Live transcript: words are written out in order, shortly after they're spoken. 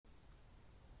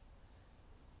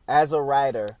As a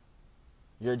writer,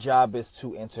 your job is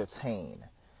to entertain.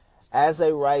 As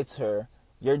a writer,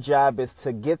 your job is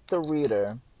to get the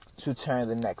reader to turn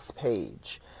the next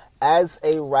page. As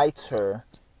a writer,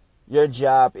 your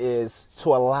job is to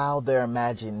allow their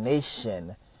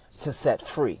imagination to set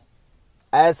free.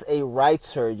 As a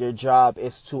writer, your job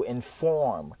is to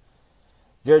inform.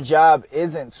 Your job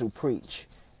isn't to preach.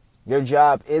 Your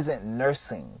job isn't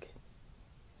nursing.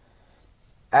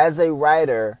 As a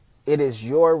writer, it is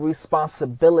your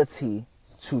responsibility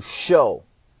to show,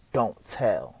 don't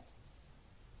tell.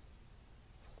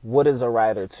 What is a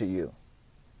writer to you?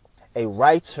 A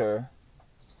writer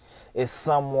is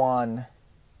someone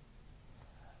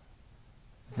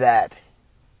that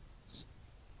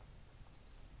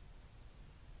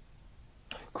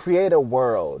create a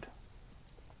world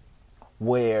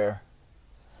where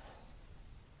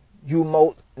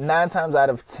 9 times out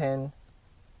of 10,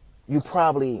 you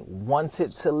probably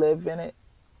wanted to live in it,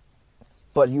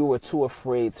 but you were too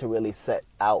afraid to really set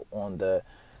out on the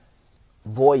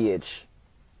voyage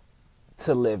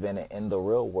to live in it in the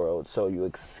real world. So you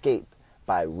escape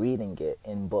by reading it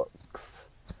in books.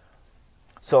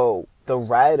 So the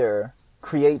writer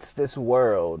creates this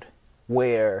world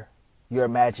where your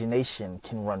imagination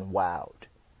can run wild.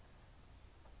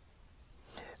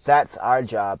 That's our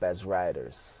job as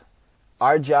writers.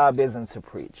 Our job isn't to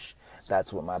preach.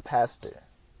 That's what my pastor's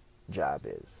job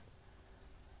is.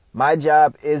 My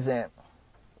job isn't,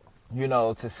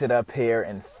 to sit up here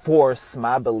and force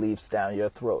my beliefs down your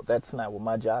throat. That's not what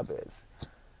my job is.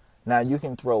 Now, you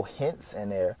can throw hints in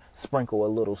there, sprinkle a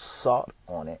little salt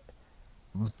on it,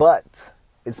 but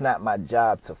it's not my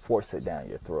job to force it down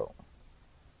your throat.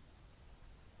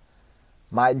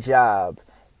 My job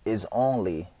is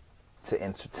only to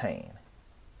entertain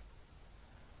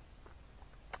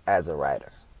as a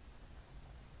writer.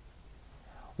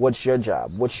 What's your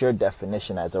job? What's your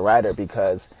definition as a writer?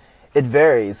 Because it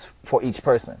varies for each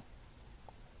person.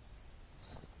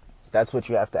 That's what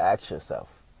you have to ask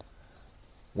yourself.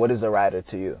 What is a writer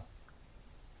to you?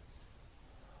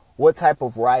 What type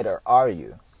of writer are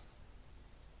you?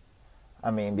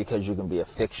 Because you can be a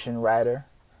fiction writer,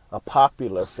 a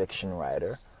popular fiction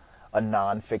writer, a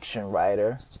non-fiction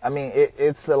writer.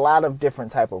 It's a lot of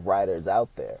different type of writers out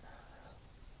there.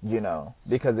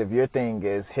 Because if your thing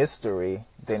is history,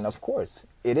 then of course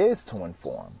it is to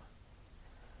inform.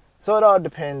 So it all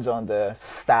depends on the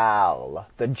style,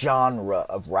 the genre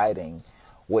of writing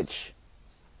which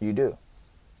you do.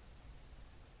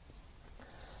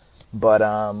 But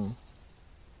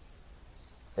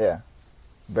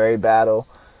Barry Battle.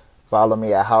 Follow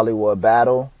me at Hollywood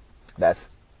Battle.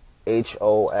 That's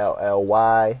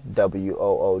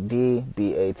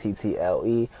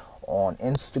HOLLYWOODBATTLE on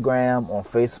Instagram. On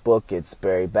Facebook, it's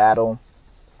Barry Battle.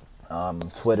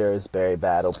 Twitter is Barry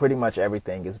Battle. Pretty much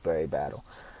everything is Barry Battle.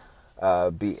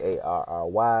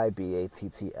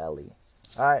 BARRYBATTLE.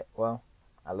 All right. Well,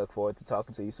 I look forward to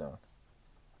talking to you soon.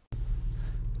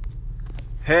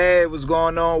 Hey, what's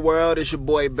going on, world? It's your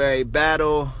boy Barry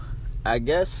Battle. I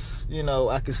guess,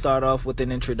 I could start off with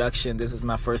an introduction. This is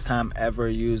my first time ever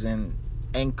using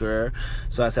Anchor.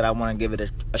 So I said I want to give it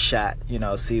a shot,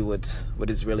 see what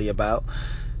it's really about.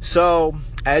 So,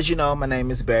 as you know, my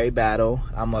name is Barry Battle.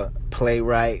 I'm a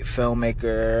playwright,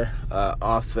 filmmaker,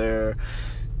 author,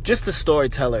 just a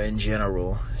storyteller in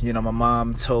general. My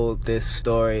mom told this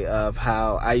story of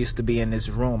how I used to be in this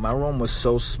room. My room was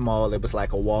so small, it was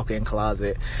like a walk-in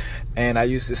closet. And I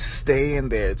used to stay in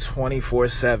there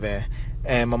 24/7.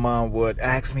 And my mom would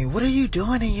ask me, what are you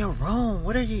doing in your room?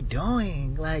 What are you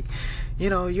doing?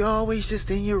 You're always just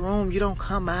in your room. You don't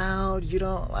come out. You're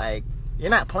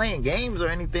not playing games or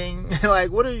anything.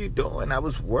 What are you doing? I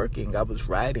was working. I was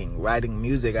writing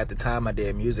music. At the time, I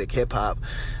did music, hip-hop.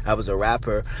 I was a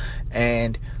rapper.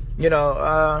 And,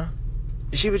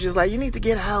 she was just like, you need to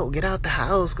get out the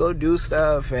house, go do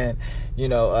stuff. And,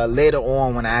 later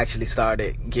on when I actually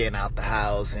started getting out the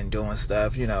house and doing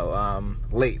stuff,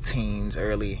 late teens,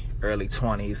 early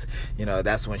 20s,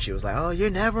 that's when she was like, oh, you're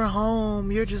never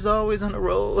home. You're just always on the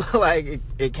road.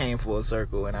 It came full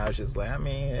circle. And I was just like,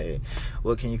 hey,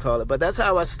 what can you call it? But that's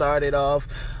how I started off.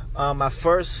 My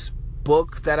first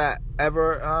book that I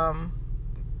ever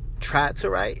tried to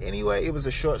write anyway, it was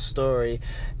a short story,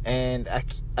 and I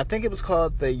think it was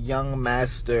called The Young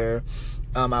Master.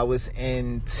 I was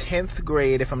in 10th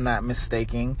grade, if I'm not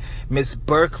mistaken. Miss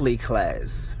Berkeley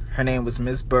class. Her name was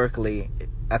Miss Berkeley.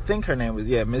 I think her name was,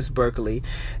 Miss Berkeley.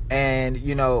 And,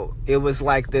 it was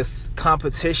like this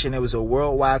competition. It was a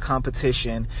worldwide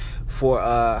competition for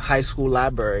high school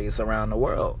libraries around the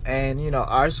world. And,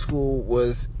 our school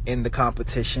was in the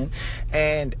competition.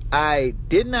 And I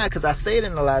did not, because I stayed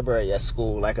in the library at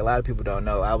school. Like a lot of people don't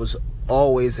know, I was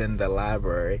always in the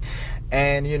library.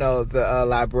 And, the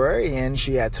librarian,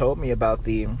 she had told me about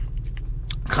the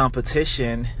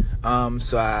competition.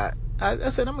 So I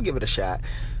said, I'm going to give it a shot.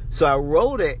 So I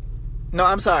wrote it. No,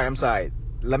 I'm sorry.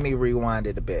 Let me rewind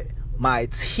it a bit. My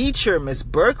teacher, Miss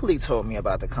Berkeley, told me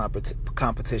about the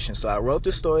competition. So I wrote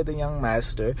the story, The Young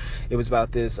Master. It was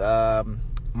about this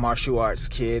martial arts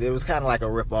kid. It was kind of like a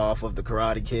ripoff of The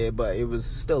Karate Kid, but it was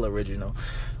still original.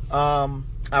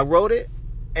 I wrote it,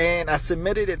 and I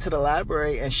submitted it to the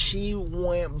library, and she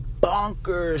went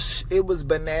bonkers. It was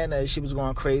bananas. She was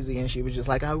going crazy, and she was just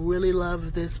like, I really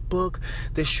love this book,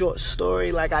 this short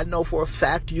story. Like, I know for a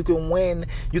fact you can win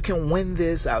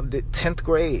this. I did 10th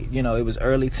grade. It was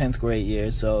early 10th grade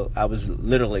year, so I was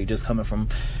literally just coming from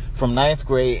 9th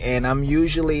grade, and I'm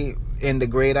usually in the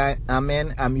grade I'm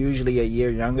in, I'm usually a year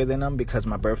younger than them because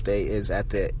my birthday is at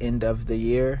the end of the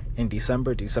year in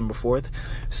December 4th.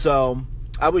 So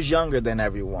I was younger than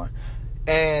everyone.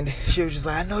 And she was just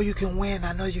like, I know you can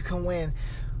win.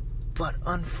 But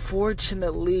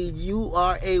unfortunately, you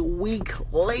are a week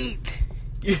late.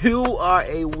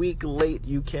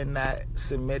 You cannot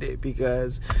submit it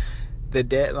because the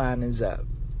deadline is up.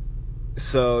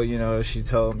 So,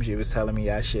 she was telling me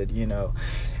I should,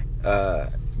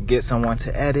 get someone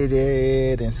to edit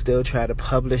it and still try to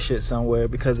publish it somewhere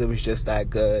because it was just that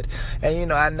good.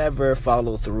 And I never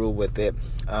followed through with it.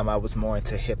 I was more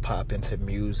into hip-hop, into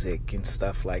music and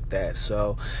stuff like that.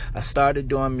 So I started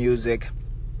doing music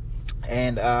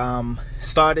and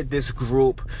started this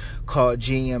group called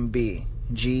GMB.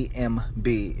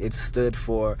 It stood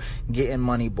for Getting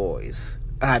Money Boys.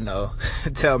 I know.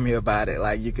 Tell me about it.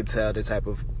 Like, you could tell the type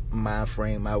of mind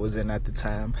frame I was in at the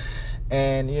time.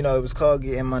 And, it was called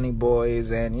Getting Money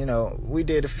Boys. And, we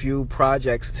did a few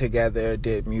projects together,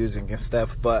 did music and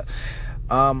stuff. But,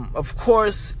 of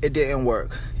course, it didn't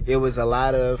work. It was a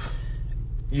lot of,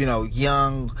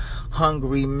 young,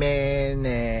 hungry men.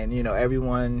 And,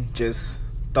 everyone just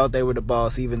thought they were the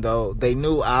boss, even though they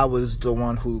knew I was the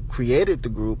one who created the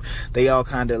group. They all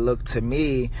kind of looked to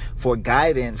me for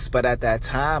guidance. But at that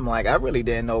time, like, I really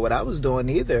didn't know what I was doing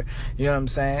either. You know what I'm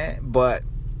saying? But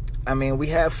we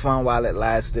had fun while it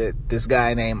lasted. This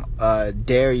guy named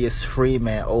Darius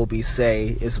Freeman, Obi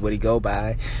Say is what he go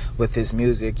by with his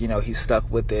music. He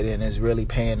stuck with it and is really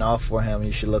paying off for him.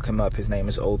 You should look him up. His name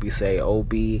is Obi Say,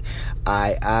 Obii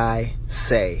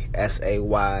Say,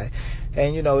 Say.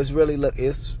 And it's really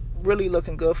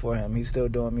looking good for him. He's still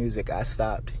doing music. I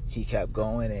stopped. He kept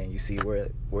going, and you see where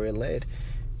it led.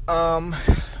 So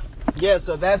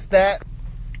that's that.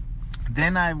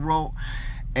 Then I wrote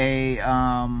a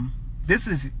this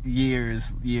is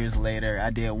years later. I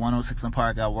did 106 &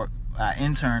 Park. I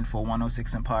interned for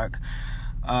 106 & Park.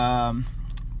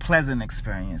 Pleasant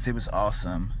experience. It was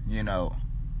awesome.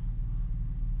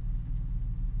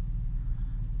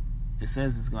 It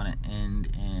says it's gonna end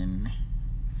in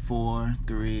 4,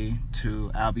 3,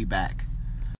 2. I'll be back.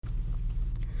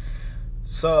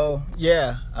 So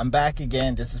I'm back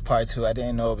again. This is part 2. I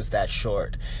didn't know it was that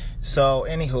short. So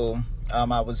anywho,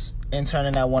 I was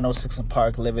interning at 106 &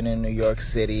 Park, living in New York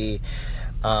City.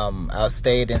 I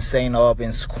stayed in St.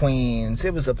 Albans, Queens.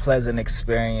 It was a pleasant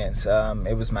experience.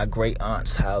 It was my great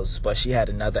aunt's house, but she had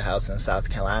another house in South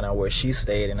Carolina where she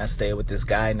stayed, and I stayed with this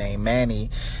guy named Manny.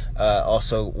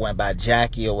 Also went by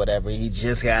Jackie or whatever. He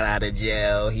just got out of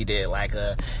jail. He did like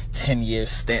a 10-year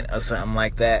stint or something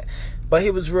like that. But he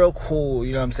was real cool.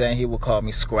 You know what I'm saying? He would call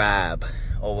me Scribe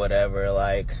or whatever.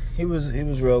 Like, he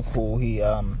was real cool. He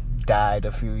died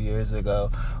a few years ago.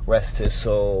 Rest his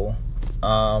soul.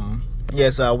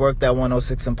 So I worked at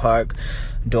 106 & Park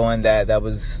doing that. That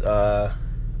was a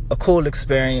cool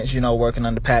experience, working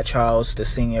under Pat Charles, the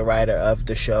senior writer of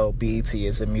the show. BET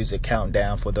is a music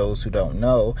countdown for those who don't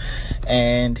know.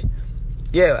 And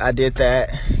I did that.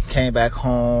 Came back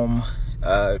home,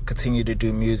 continued to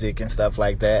do music and stuff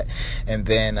like that. And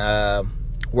then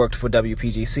worked for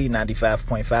WPGC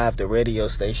 95.5, the radio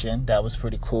station. That was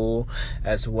pretty cool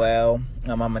as well.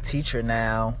 I'm a teacher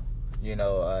now.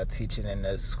 Teaching in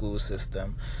the school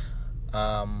system.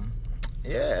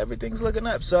 Everything's looking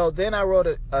up. So then I wrote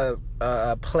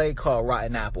a play called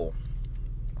Rotten Apple.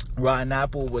 Rotten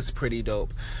Apple was pretty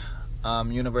dope.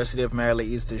 University of Maryland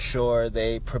Eastern Shore,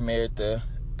 they premiered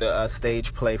the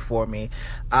stage play for me.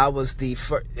 I was the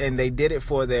first, and they did it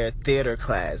for their theater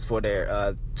class, for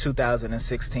their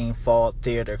 2016 fall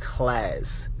theater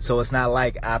class. So it's not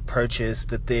like I purchased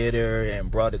the theater and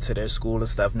brought it to their school and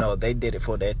stuff. No, they did it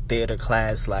for their theater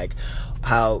class. Like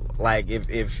how, like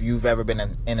if you've ever been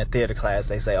in a theater class,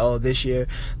 they say, oh, this year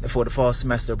for the fall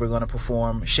semester we're going to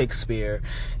perform Shakespeare,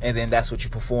 and then that's what you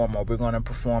perform. Or we're going to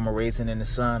perform A Raisin in the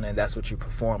Sun, and that's what you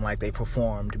perform. Like they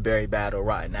performed Barry Battle,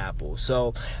 Rotten Apple.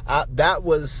 So that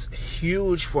was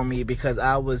huge for me, because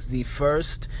I was the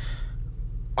first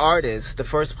artist, the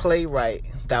first playwright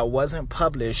that wasn't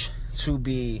published to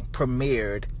be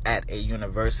premiered at a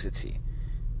university.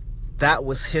 That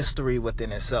was history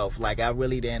within itself. Like, I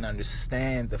really didn't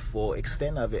understand the full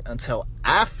extent of it until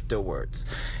afterwards.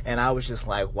 And I was just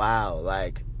like, wow,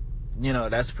 like, you know,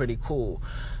 that's pretty cool.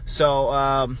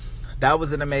 So that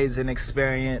was an amazing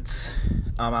experience.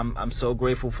 I'm so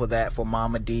grateful for that, for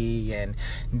Mama D and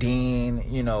Dean,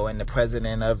 you know, and the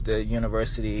president of the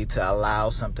university to allow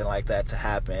something like that to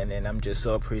happen. And I'm just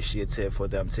so appreciative for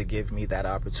them to give me that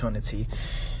opportunity.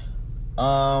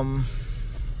 Then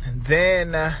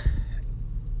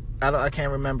I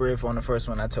can't remember if on the first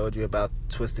one I told you about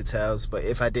Twisted Tales, but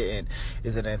if I didn't,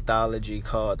 it's an anthology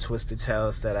called Twisted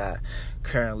Tales that I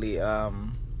currently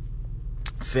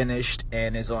finished,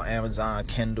 and is on Amazon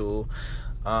Kindle.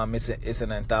 It's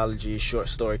an anthology short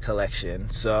story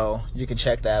collection, so you can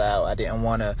check that out. I didn't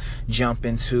want to jump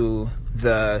into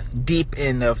the deep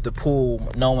end of the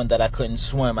pool knowing that I couldn't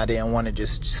swim. I didn't want to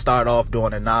just start off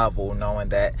doing a novel knowing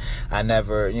that I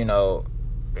never, you know,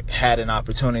 had an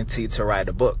opportunity to write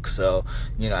a book. So,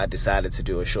 you know, I decided to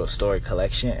do a short story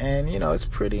collection, and, you know, it's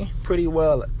pretty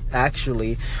well.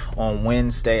 Actually, on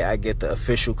Wednesday I get the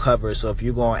official cover. So if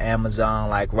you go on Amazon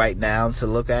like right now to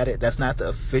look at it, that's not the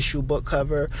official book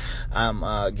cover. I'm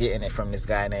getting it from this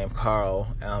guy named Carl.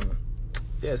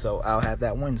 So I'll have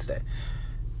that Wednesday.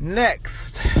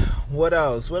 Next, what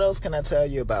else can I tell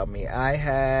you about me? I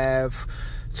have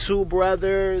 2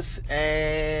 brothers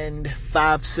and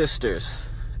 5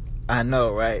 sisters. I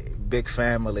know, right? Big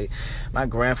family. My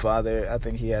grandfather, I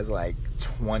think he has like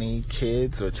 20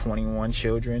 kids or 21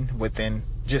 children within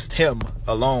just him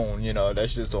alone. You know,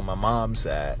 that's just on my mom's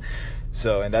side.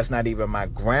 So, and that's not even my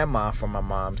grandma from my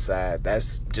mom's side.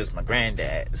 That's just my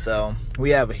granddad. So we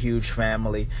have a huge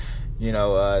family, you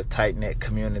know, a tight-knit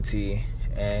community.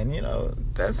 And, you know,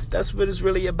 that's what it's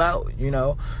really about. You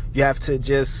know, you have to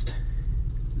just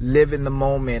live in the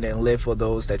moment and live for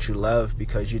those that you love,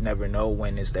 because you never know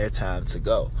when it's their time to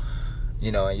go,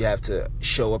 you know, and you have to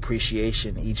show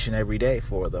appreciation each and every day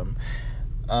for them.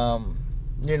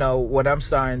 You know, what I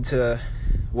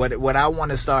want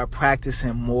to start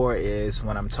practicing more is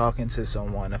when I'm talking to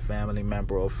someone, a family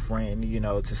member or friend, you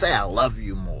know, to say I love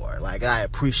you more, like I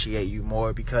appreciate you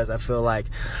more, because I feel like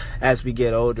as we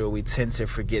get older, we tend to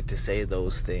forget to say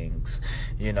those things,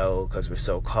 you know, because we're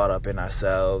so caught up in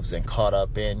ourselves and caught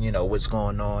up in, you know, what's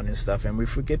going on and stuff, and we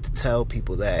forget to tell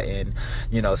people that, and,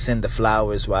 you know, send the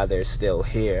flowers while they're still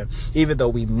here, even though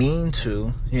we mean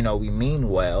to, you know, we mean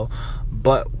well,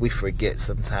 but we forget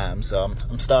sometimes. So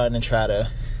I'm starting to try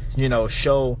to, you know,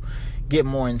 get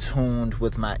more in tune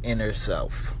with my inner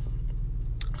self.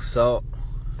 So,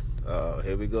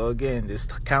 here we go again. This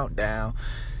countdown.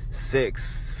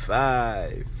 6,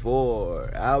 5,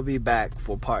 4. I'll be back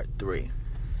for part 3.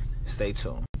 Stay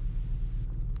tuned.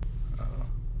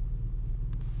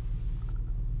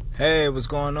 Hey, what's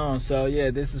going on? So, yeah,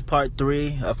 this is part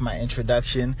 3 of my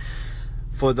introduction.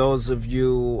 For those of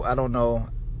you, I don't know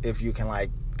if you can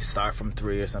like start from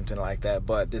 3 or something like that,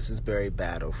 but this is Barry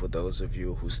Battle for those of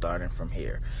you who starting from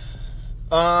here.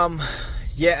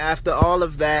 After all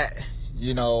of that,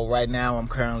 you know, right now I'm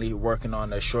currently working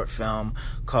on a short film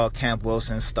called Camp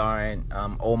Wilson, starring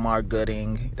Omar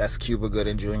Gooding, that's Cuba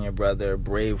Gooding Jr. brother,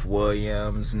 Brave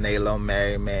Williams, Nalo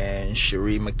Merriman,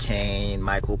 Cherie McCain,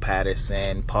 Michael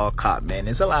Patterson, Paul Cotman.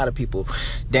 There's a lot of people.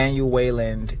 Daniel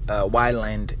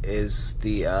Wyland is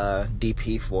the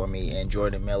DP for me, and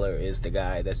Jordan Miller is the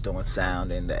guy that's doing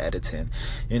sound and the editing.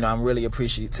 You know, I'm really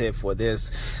appreciative for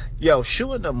this. Yo,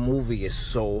 shooting a movie is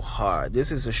so hard.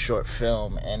 This is a short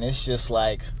film, and it's just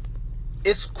like,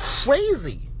 it's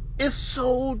crazy. It's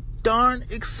so darn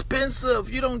expensive.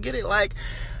 You don't get it. Like,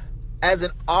 as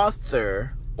an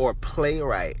author or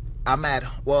playwright,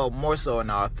 more so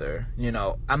an author, you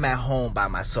know, I'm at home by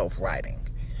myself writing.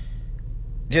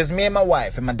 Just me and my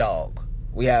wife and my dog.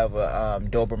 We have a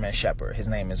Doberman Shepherd. His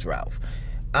name is Ralph.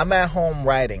 I'm at home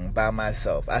writing by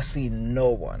myself. I see no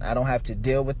one. I don't have to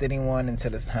deal with anyone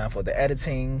until it's time for the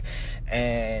editing.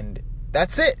 And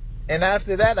that's it. And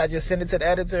after that, I just send it to the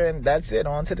editor, and that's it.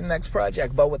 On to the next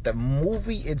project. But with the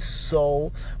movie, it's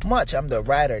so much. I'm the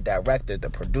writer, director, the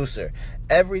producer,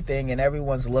 everything, and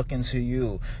everyone's looking to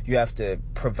you. You have to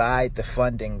provide the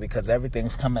funding because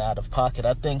everything's coming out of pocket.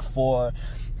 I think for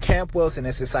Camp Wilson,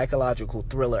 it's a psychological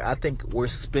thriller. I think we're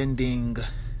spending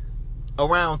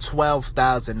around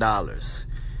 $12,000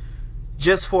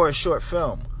 just for a short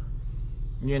film.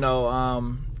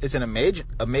 It's an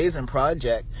amazing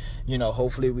project.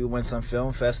 Hopefully we win some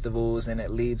film festivals and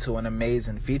it leads to an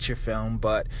amazing feature film.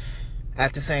 But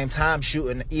at the same time,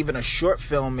 shooting even a short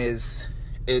film it's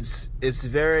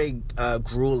very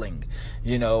grueling,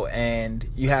 and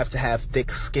you have to have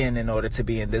thick skin in order to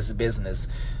be in this business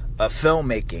of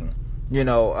filmmaking,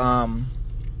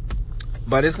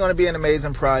 but it's going to be an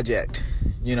amazing project.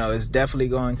 It's definitely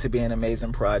going to be an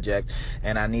amazing project,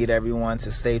 and I need everyone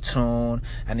to stay tuned.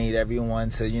 I need everyone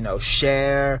to,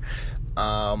 share,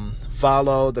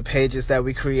 follow the pages that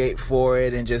we create for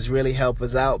it, and just really help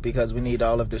us out because we need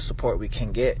all of the support we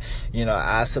can get.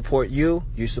 I support you,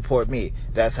 you support me.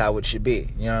 That's how it should be.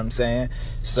 You know what I'm saying?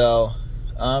 So,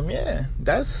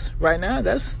 that's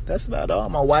about all.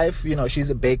 My wife,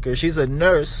 she's a baker. She's a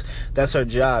nurse. That's her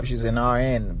job. She's an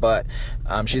RN, but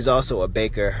she's also a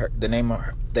baker. The name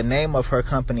of her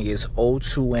company is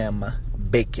O2M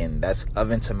Baking. That's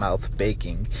oven to mouth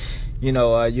baking. You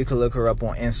can look her up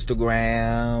on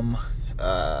Instagram.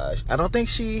 I don't think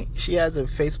she has a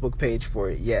Facebook page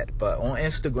for it yet, but on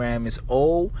Instagram it's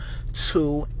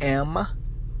O2M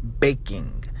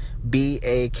Baking,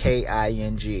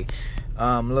 BAKING.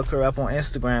 Look her up on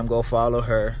Instagram. Go follow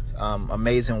her.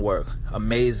 Amazing work. I'm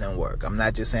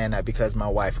not just saying that because my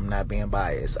wife. I'm not being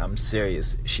biased. I'm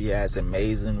serious. She has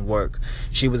amazing work.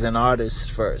 She was an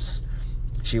artist first.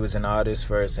 And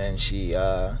she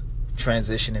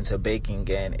transitioned into baking,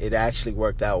 and it actually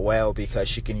worked out well because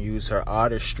she can use her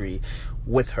artistry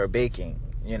with her baking.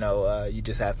 You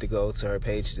just have to go to her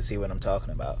page to see what I'm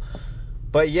talking about.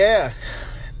 But yeah,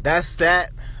 that's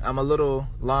that. I'm a little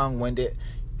long-winded,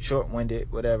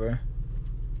 short-winded, whatever.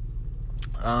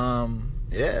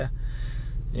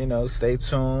 Stay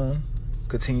tuned,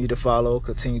 continue to follow,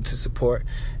 continue to support,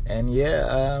 and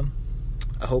I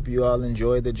hope you all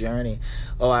enjoy the journey.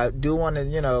 I do want to,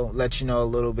 let you know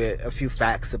a few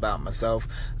facts about myself.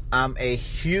 I'm a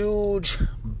huge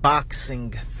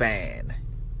boxing fan.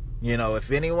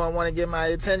 If anyone want to get my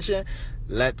attention,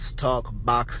 let's talk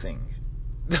boxing.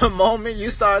 The moment you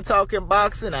start talking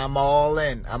boxing, I'm all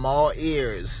in. I'm all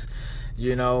ears,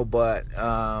 but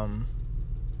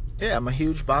I'm a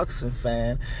huge boxing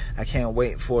fan. I can't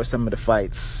wait for some of the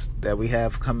fights that we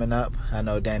have coming up. I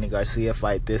know Danny Garcia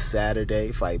fight this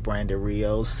Saturday, fight Brandon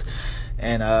Rios,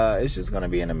 and it's just going to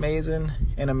be an amazing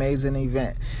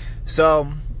event.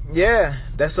 So,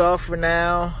 that's all for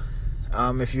now.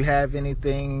 If you have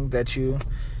anything that you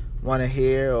want to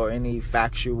hear, or any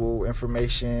factual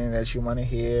information that you want to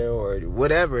hear, or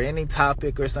whatever, any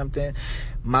topic or something,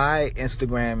 my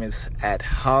Instagram is at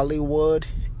Hollywood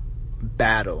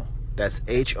Battle. That's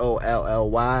HOLLYBATTLE.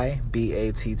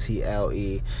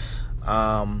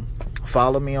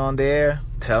 Follow me on there.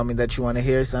 Tell me that you want to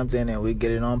hear something, and we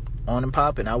get it on and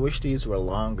popping. I wish these were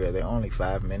longer. They're only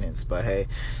 5 minutes, but hey,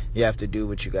 you have to do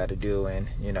what you got to do, and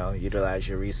utilize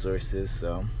your resources.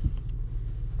 So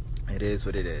it is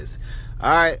what it is. All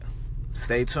right,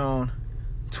 stay tuned.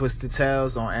 Twisted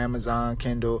Tales on Amazon,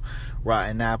 Kindle,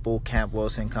 Rotten Apple, Camp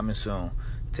Wilson coming soon.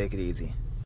 Take it easy.